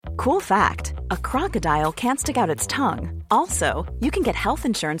Cool fact, a crocodile can't stick out its tongue. Also, you can get health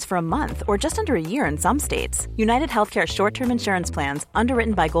insurance for a month or just under a year in some states. United Healthcare short-term insurance plans,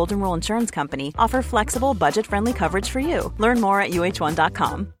 underwritten by Golden Rule Insurance Company, offer flexible, budget-friendly coverage for you. Learn more at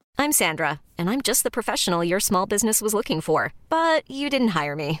uh1.com. I'm Sandra, and I'm just the professional your small business was looking for. But you didn't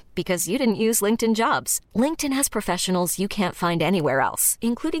hire me because you didn't use LinkedIn Jobs. LinkedIn has professionals you can't find anywhere else,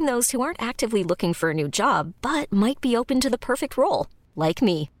 including those who aren't actively looking for a new job, but might be open to the perfect role, like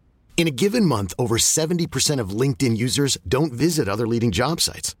me. In a given month, over 70% of LinkedIn users don't visit other leading job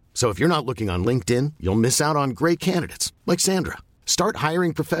sites. So if you're not looking on LinkedIn, you'll miss out on great candidates like Sandra. Start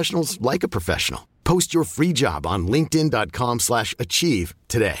hiring professionals like a professional. Post your free job on linkedin.com/achieve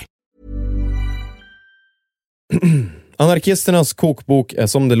today. Anarkisternas kokbok är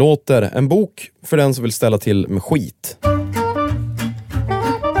som det låter, en bok för den som vill ställa till med skit.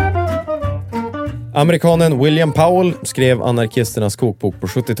 Amerikanen William Powell skrev anarkisternas kokbok på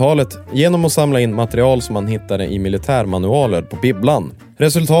 70-talet genom att samla in material som man hittade i militärmanualer på bibblan.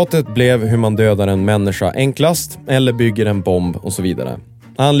 Resultatet blev hur man dödar en människa enklast eller bygger en bomb och så vidare.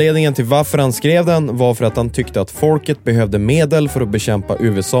 Anledningen till varför han skrev den var för att han tyckte att folket behövde medel för att bekämpa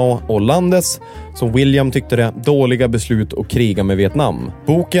USA och landets, som William tyckte det, dåliga beslut att kriga med Vietnam.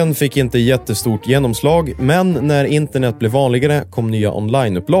 Boken fick inte jättestort genomslag, men när internet blev vanligare kom nya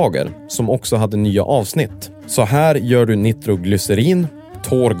onlineupplagor som också hade nya avsnitt. Så här gör du nitroglycerin,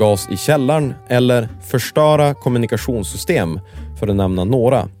 tårgas i källaren eller förstöra kommunikationssystem, för att nämna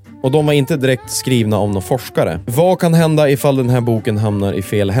några. Och de var inte direkt skrivna av någon forskare. Vad kan hända ifall den här boken hamnar i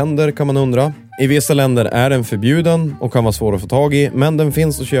fel händer, kan man undra. I vissa länder är den förbjuden och kan vara svår att få tag i, men den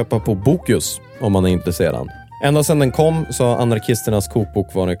finns att köpa på Bokus om man är intresserad. Ända sedan den kom så har anarkisternas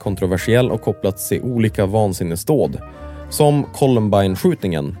kokbok varit kontroversiell och kopplats till olika vansinnesdåd. Som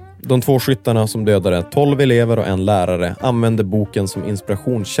Columbine-skjutningen. De 2 skyttarna som dödade 12 elever och en lärare använde boken som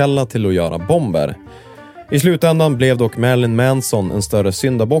inspirationskälla till att göra bomber. I slutändan blev dock Marilyn Manson en större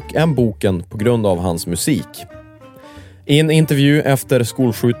syndabock än boken på grund av hans musik. I en intervju efter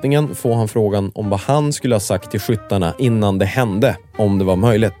skolskjutningen får han frågan om vad han skulle ha sagt till skyttarna innan det hände, om det var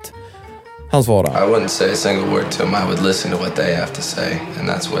möjligt. Han svarar: I wouldn't say a single word to them. I would listen to what they have to say, and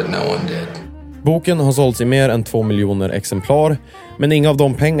that's what no one did. Boken har sålts i mer än 2 miljoner exemplar, men inga av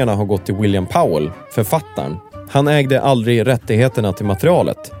de pengarna har gått till William Powell, författaren. Han ägde aldrig rättigheterna till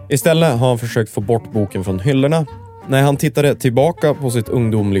materialet. Istället har han försökt få bort boken från hyllorna. När han tittade tillbaka på sitt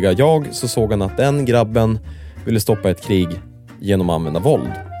ungdomliga jag så såg han att den grabben ville stoppa ett krig genom att använda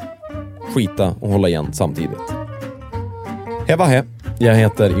våld. Skita och hålla igen samtidigt. Heva he, jag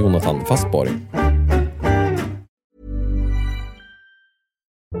heter Jonathan Fastborg.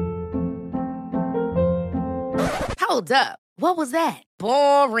 Hold up. What was that?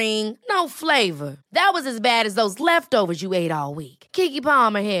 Boring. No flavor. That was as bad as those leftovers you ate all week. Keke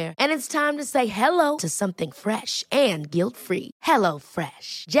Palmer here, and it's time to say hello to something fresh and guilt-free. Hello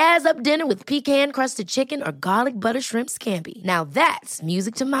Fresh. Jazz up dinner with pecan-crusted chicken or garlic butter shrimp scampi. Now that's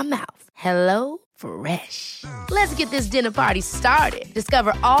music to my mouth. Hello Fresh. Let's get this dinner party started.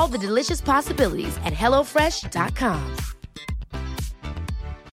 Discover all the delicious possibilities at hellofresh.com.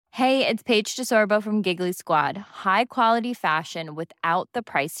 Hey, it's Paige DeSorbo from Giggly Squad. High quality fashion without the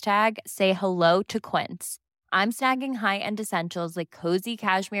price tag. Say hello to Quince. I'm snagging high-end essentials like cozy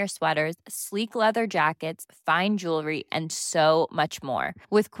cashmere sweaters, sleek leather jackets, fine jewelry, and so much more.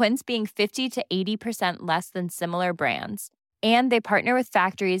 With Quince being 50 to 80% less than similar brands. And they partner with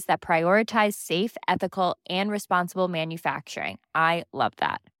factories that prioritize safe, ethical, and responsible manufacturing. I love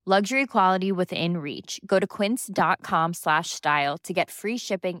that. Luxury quality within reach. Go to quince.com/style to get free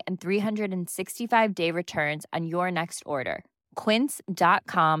shipping and 365-day returns on your next order.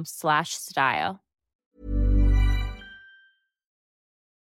 Quince.com/style.